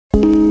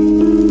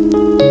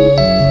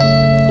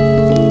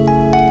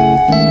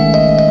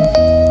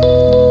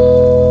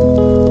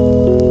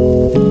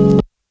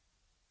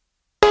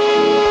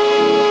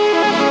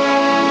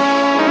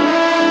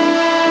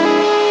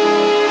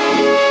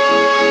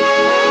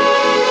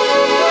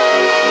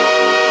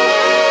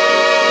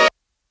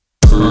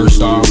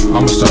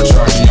I'ma start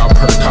charging y'all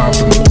per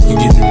compliment you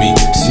give to me.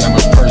 See how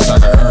much purse I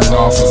can earn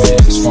off of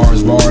it. As far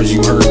as bars,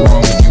 you heard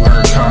wrong if you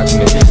heard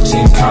continent.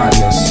 Same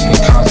continents,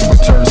 incontinent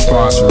with turd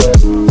sponsoring.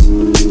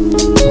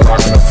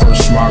 Rocking the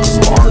first smile cause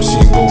I'm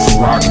artsy and go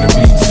from rocking the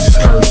beat to just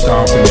curb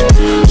stomping it.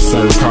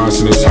 Serve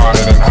consonants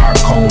hotter than hot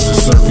coals and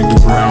surfing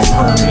through brown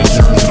permanent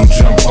germs that'll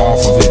jump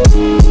off of it.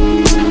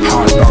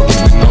 Hot doggy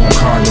with no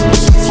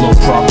condiments. Flow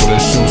proper, that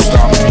show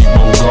stopping me,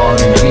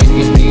 Bogarting it.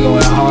 Niggas be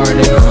going hard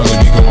and early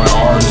be going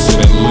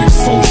artisan and lick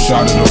full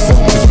shot in the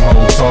focus. I'm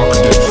old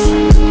talkative.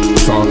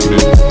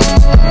 Talkative.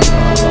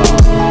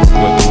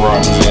 Let the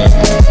robbers in.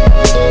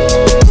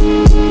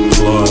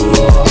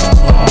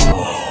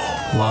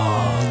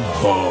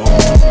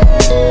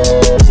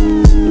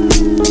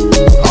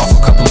 Off a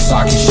couple of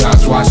sake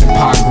shots, watching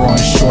pot growing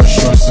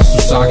shorts and some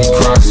soggy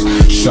crocs.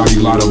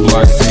 Shotty lot of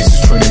black faces,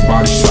 trading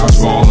body shots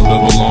for all of the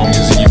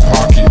belongings in your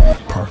pocket.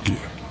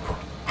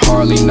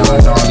 Harley,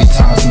 non-gnarly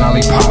tops,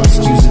 nolly pops.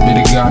 Excuse a bit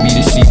of got me,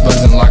 the sheep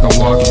buzzing like a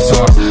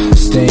walkie-talk.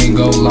 Stay and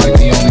go like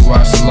the only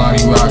watch the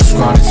Lonnie rock.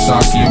 Scrawny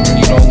socks, you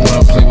really don't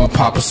wanna play with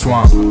Papa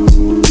Swamp.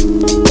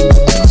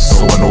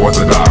 So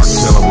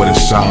unorthodox, chillin' with a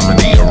shaman,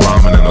 eating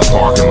ramen in the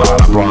parking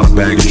lot. I brought a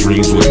bag of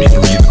dreams with me,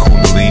 breathe the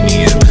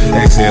kundalini in.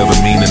 Exhale the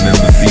meaning and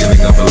the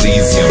feeling of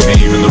Elysium.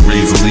 Even the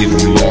reason leaving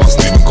me lost,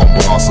 even gon'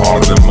 boss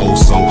harder than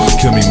most. So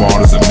kill me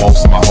martyrs and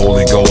most of my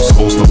Holy Ghost.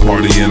 Host a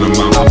party in the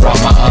mountain. I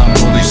brought my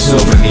unruly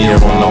souvenir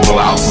on no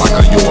blouse like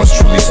a yours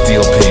truly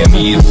steel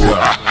pioneer.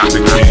 They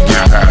can't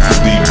get past the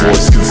deep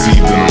voice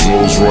conceived in a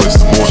Rolls Royce.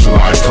 The Porsche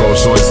life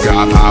pro-choice,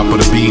 got high,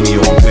 put a beanie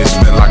on. Pitch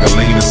meant like a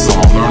Lena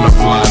song. Learn to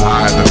flying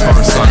high at the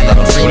first sign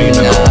that I'm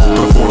dreaming on.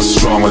 But a force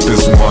strong like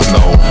this one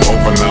though.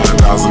 Over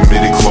 9,000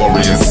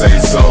 midi-chlorians say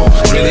so.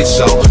 Really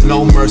show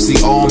no mercy,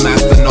 all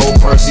master, no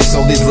Percy.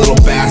 So these little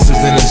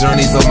bastards in the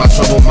journeys of my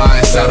troubled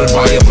mind, shattered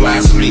by your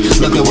blasphemy.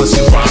 Look at what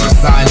you found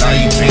inside, now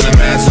you can't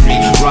imagine me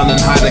running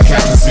high to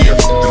captain see your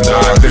f***ing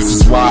die. This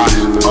is why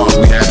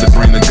we had to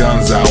bring the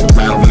guns out,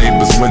 rattle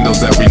neighbors'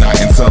 windows every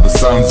night until the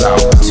sun's out.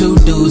 two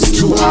dudes,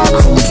 two Our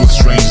crews with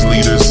strange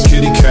leaders,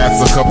 kitty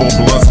cats, a couple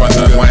blunts, my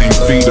nut wang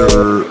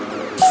feeder.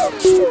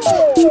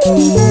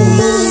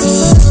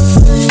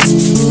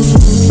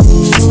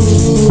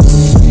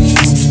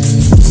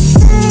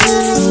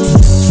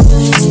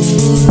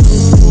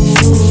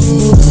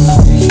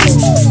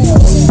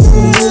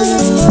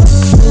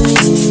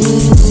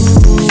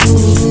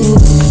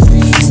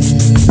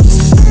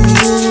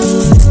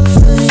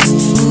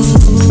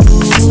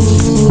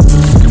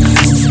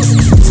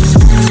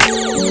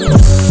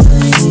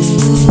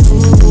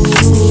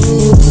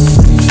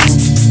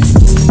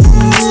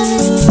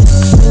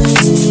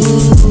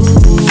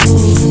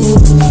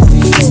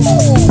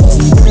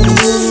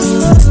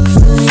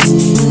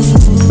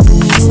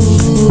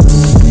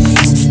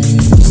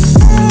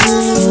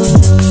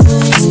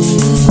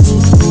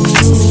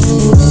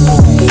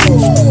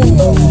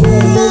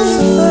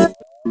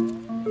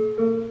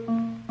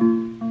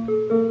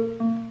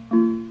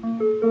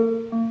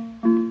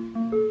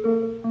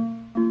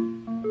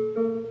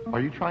 Are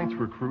you trying to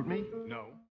recruit me?